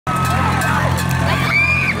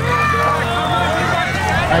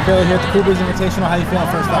right, Billy, here at the Cool Breeze Invitational. How you feeling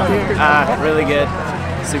first off? Really good.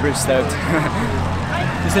 Super stoked.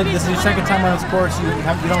 You said this is your second time on this course. You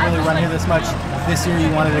don't really run here this much. This year you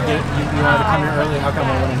wanted to come here early. How come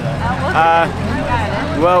we're running that?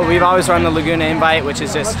 Well, we've always run the Laguna Invite, which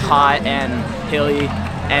is just hot and hilly,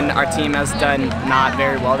 and our team has done not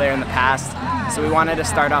very well there in the past. So we wanted to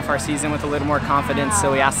start off our season with a little more confidence,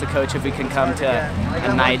 so we asked the coach if we can come to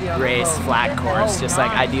a night race flat course, just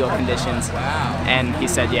like ideal conditions, and he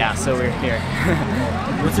said yeah, so we're here.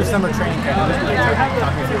 What's your summer training kind of like?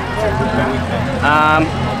 Talk me through week.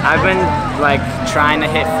 I've been like trying to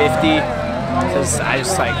hit 50 because I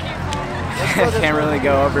just like can't really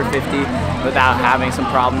go over 50 without having some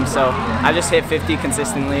problems, so I just hit 50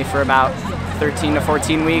 consistently for about 13 to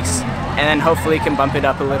 14 weeks, and then hopefully can bump it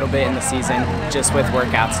up a little bit in the season just with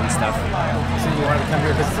workouts and stuff. So you wanted to come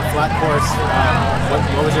here because it's a flat course.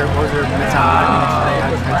 What was your mentality?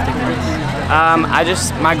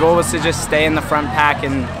 My goal was to just stay in the front pack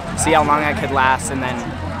and see how long I could last, and then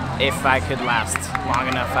if I could last long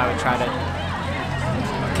enough, I would try to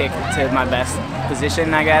kick to my best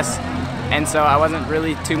position, I guess. And so I wasn't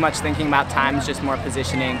really too much thinking about times, just more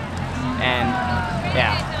positioning, and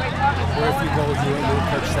yeah. What are a few goals you and your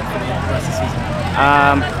coach set for the rest of the season?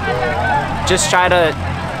 Just try to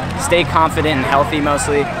stay confident and healthy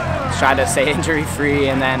mostly. Try to stay injury free,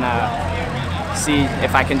 and then see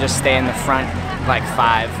if I can just stay in the front like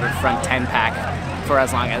 5 or front 10 pack for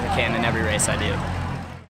as long as I can in every race I do.